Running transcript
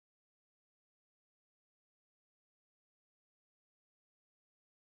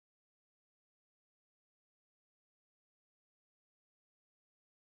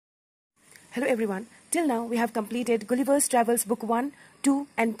Hello everyone. Till now we have completed Gulliver's Travels Book 1, 2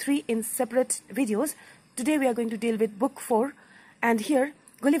 and 3 in separate videos. Today we are going to deal with Book 4, and here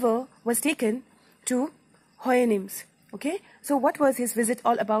Gulliver was taken to Houyhnhnms. Okay, so what was his visit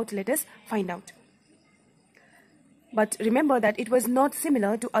all about? Let us find out. But remember that it was not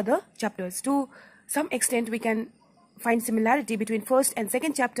similar to other chapters. To some extent we can find similarity between first and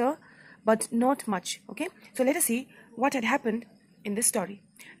second chapter, but not much. Okay, so let us see what had happened in this story.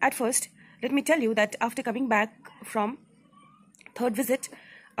 At first, let me tell you that after coming back from third visit,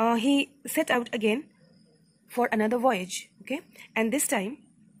 he set out again for another voyage. Okay, and this time,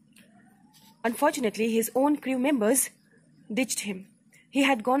 unfortunately, his own crew members ditched him. He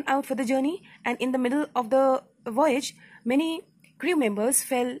had gone out for the journey, and in the middle of the voyage, many crew members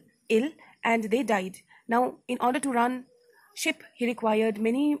fell ill and they died. Now, in order to run ship, he required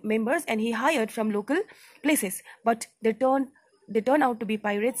many members, and he hired from local places, but they turned out to be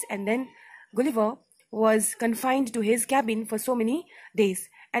pirates, and then Gulliver was confined to his cabin for so many days,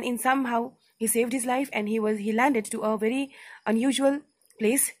 and in somehow he saved his life, and he landed to a very unusual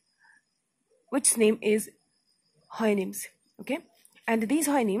place, which name is Houyhnhnms. Okay, and these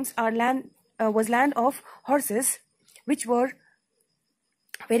Houyhnhnms was land of horses which were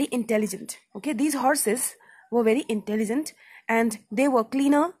very intelligent. Okay, these horses were very intelligent, and they were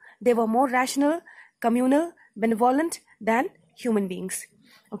cleaner, they were more rational, communal, benevolent than human beings.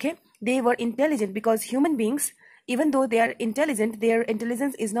 Okay, they were intelligent because human beings, even though they are intelligent, their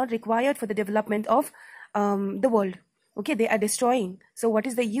intelligence is not required for the development of the world. Okay, they are destroying. So what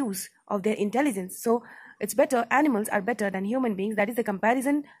is the use of their intelligence? So it's better, animals are better than human beings. That is the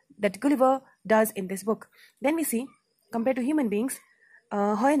comparison that Gulliver does in this book. Then we see, compared to human beings,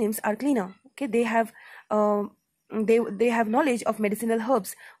 Houyhnhnms are cleaner. Okay, they have knowledge of medicinal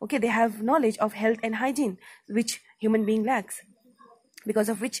herbs. Okay, they have knowledge of health and hygiene, which human being lacks, because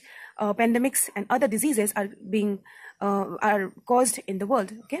of which pandemics and other diseases are caused in the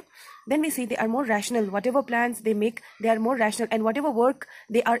world. Okay, then we see they are more rational. Whatever plans they make, they are more rational, and whatever work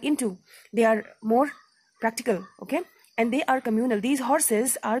they are into, they are more practical. Okay, and they are communal. These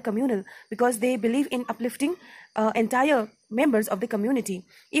horses are communal because they believe in uplifting entire members of the community.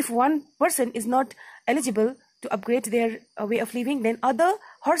 If one person is not eligible to upgrade their way of living, then other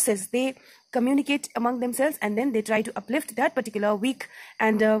horses, they communicate among themselves, and then they try to uplift that particular weak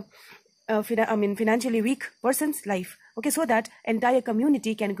and financially weak person's life. Okay, so that entire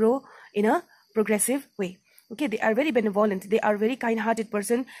community can grow in a progressive way. Okay, they are very benevolent, they are very kind-hearted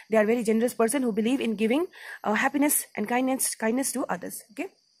person, they are very generous person who believe in giving happiness and kindness to others. Okay,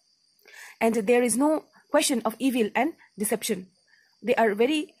 and there is no question of evil and deception. They are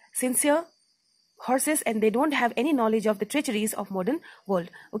very sincere horses, and they don't have any knowledge of the treacheries of modern world.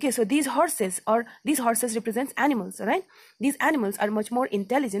 Okay, so these horses represents animals. All right, these animals are much more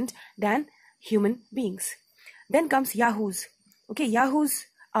intelligent than human beings. Then comes yahoos. Okay, yahoos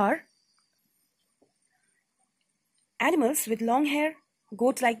are animals with long hair,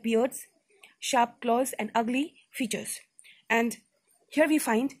 goat-like beards, sharp claws, and ugly features. And here we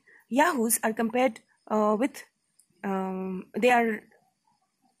find yahoos are compared with they are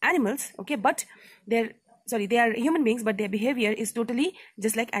animals. Okay, but they are human beings, but their behavior is totally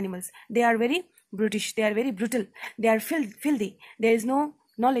just like animals. They are very brutish, they are very brutal, they are filthy, there is no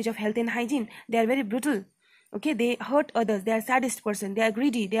knowledge of health and hygiene, they are very brutal. Okay, they hurt others, they are sadist person, they are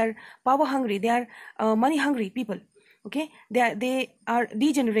greedy, they are power hungry, they are money hungry people. Okay, they are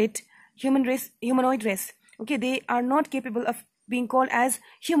degenerate humanoid race. Okay, they are not capable of being called as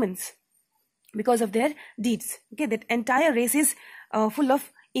humans because of their deeds. Okay, that entire race is full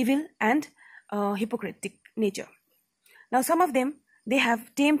of evil and hypocritic nature. Now, some of them, they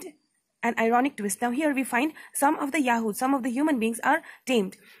have tamed an ironic twist. Now, here we find some of the yahoos, some of the human beings are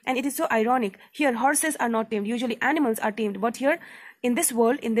tamed, and it is so ironic. Here, horses are not tamed. Usually, animals are tamed, but here, in this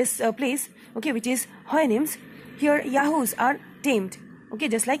world, in this place, okay, which is Houyhnhnms, here yahoos are tamed. Okay,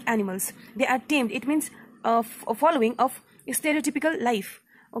 just like animals, they are tamed. It means a following of stereotypical life.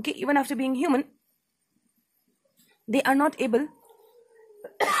 Okay, even after being human, they are not able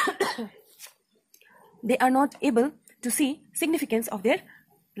to see significance of their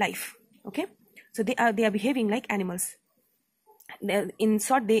life. Okay, so they are behaving like animals. In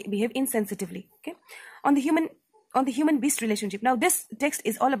short, they behave insensitively. Okay, on the human beast relationship. Now, this text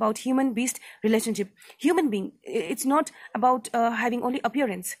is all about human beast relationship. Human being, it's not about having only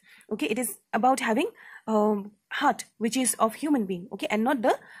appearance. Okay, it is about having heart which is of human being. Okay, and not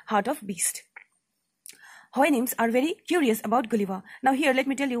the heart of beast. Houyhnhnms are very curious about Gulliver. Now here, let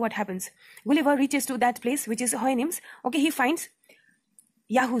me tell you what happens. Gulliver reaches to that place which is Houyhnhnms. Okay, he finds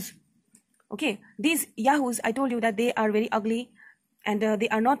yahoos. Okay, these yahoos, I told you that they are very ugly, and they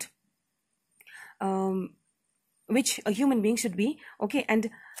are not which a human being should be. Okay, and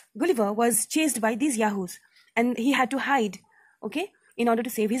Gulliver was chased by these yahoos, and he had to hide, okay, in order to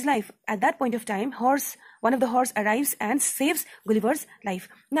save his life. At that point of time, one of the horse arrives and saves Gulliver's life.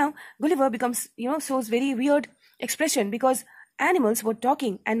 Now Gulliver becomes, shows very weird expression, because animals were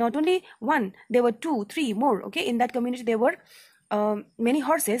talking, and not only one, there were 2, 3 more. Okay, in that community there were many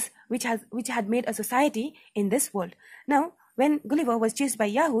horses which had made a society in this world. Now when Gulliver was chased by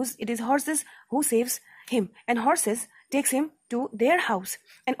yahoos, it is horses who saves him, and horses takes him to their house.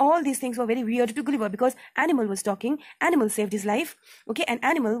 And all these things were very weird to Gulliver, because animal was talking, animal saved his life, okay, and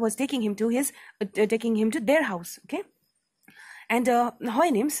animal was taking him to their house. Okay, and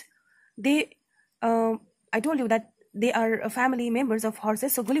houyhnhnms, they I told you that they are family members of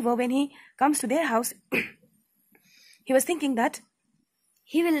horses. So Gulliver, when he comes to their house, he was thinking that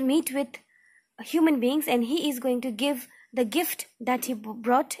he will meet with human beings and he is going to give the gift that he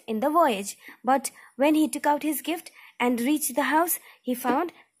brought in the voyage. But when he took out his gift and reached the house, he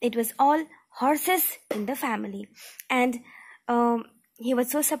found it was all horses in the family. And he was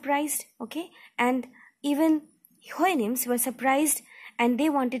so surprised, okay, and even houyhnhnms were surprised, and they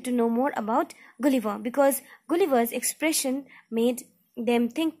wanted to know more about Gulliver, because Gulliver's expression made them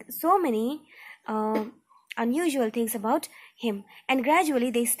think so many unusual things about him. And gradually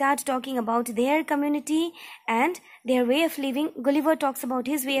they start talking about their community and their way of living. Gulliver talks about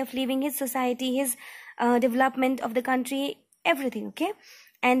his way of living, his society, his development of the country, everything. Okay,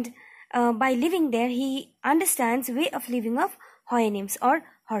 and by living there, he understands way of living of houyhnhnms or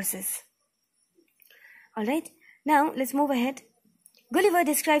horses. All right, now let's move ahead. Gulliver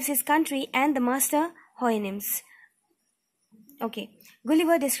describes his country and the master houyhnhnms. Okay,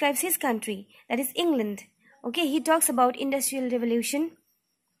 Gulliver describes his country, that is England. Okay, he talks about industrial revolution,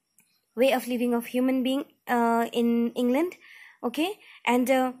 way of living of human being in England. Okay, and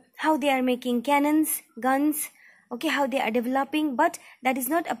how they are making cannons, guns. Okay, how they are developing, but that is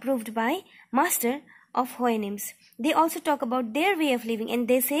not approved by master of houyhnhnms. They also talk about their way of living, and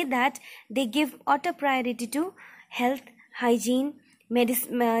they say that they give utter priority to health, hygiene,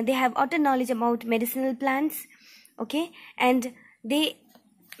 medicine. They have utter knowledge about medicinal plants. Okay, and they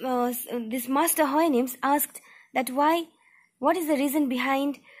this master houyhnhnms asked that what is the reason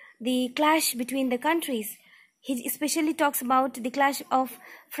behind the clash between the countries. He especially talks about the clash of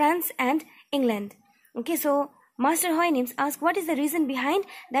France and England. Okay, so master houyhnhnms asked what is the reason behind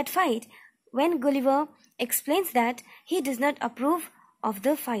that fight, when Gulliver explains that he does not approve of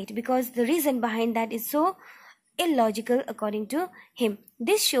the fight because the reason behind that is so illogical according to him.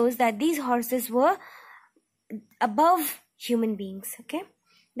 This shows that these horses were above human beings. Okay,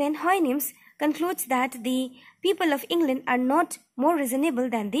 then houyhnhnms concludes that the people of England are not more reasonable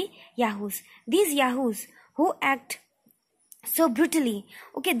than the yahoos. These yahoos who act so brutally,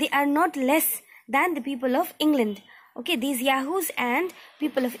 okay, they are not less than the people of England. Okay, these yahoos and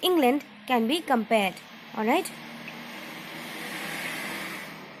people of England can be compared. All right,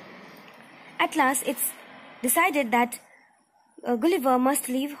 at last it's decided that Gulliver must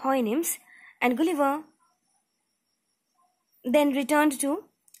leave houyhnhnms, and Gulliver then returned to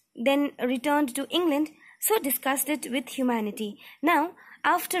England, so disgusted with humanity. Now,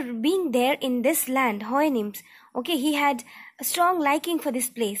 after being there in this land, houyhnhnms, okay, he had a strong liking for this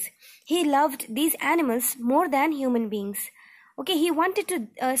place. He loved these animals more than human beings. Okay, he wanted to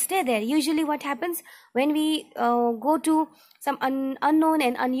stay there. Usually what happens when we go to some unknown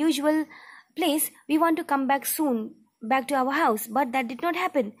and unusual place, we want to come back soon, back to our house, but that did not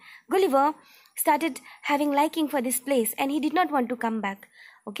happen. Gulliver started having liking for this place and he did not want to come back.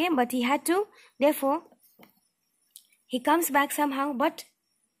 Okay, but he had to. Therefore, he comes back somehow, but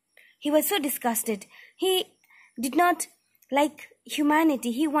he was so disgusted. He did not like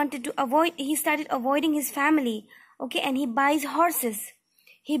humanity. He started avoiding his family. Okay, and he buys horses.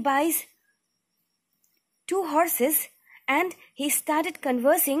 He buys 2 horses and he started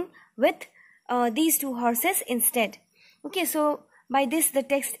conversing with these 2 horses instead. Okay, so by this the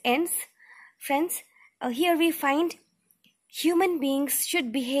text ends. Friends, here we find human beings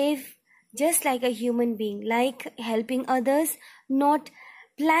should behave just like a human being, like helping others, not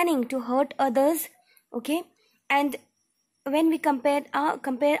planning to hurt others. Okay, and when we compare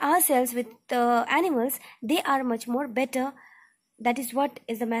ourselves with animals, they are much more better. That is what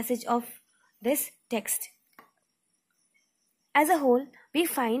is the message of this text. As a whole, we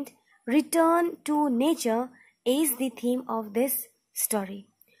find return to nature is the theme of this story.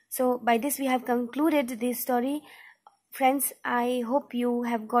 So by this we have concluded this story. Friends, I hope you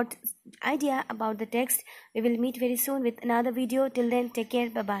have got idea about the text. We will meet very soon with another video. Till then, take care.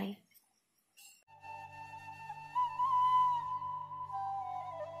 Bye-bye.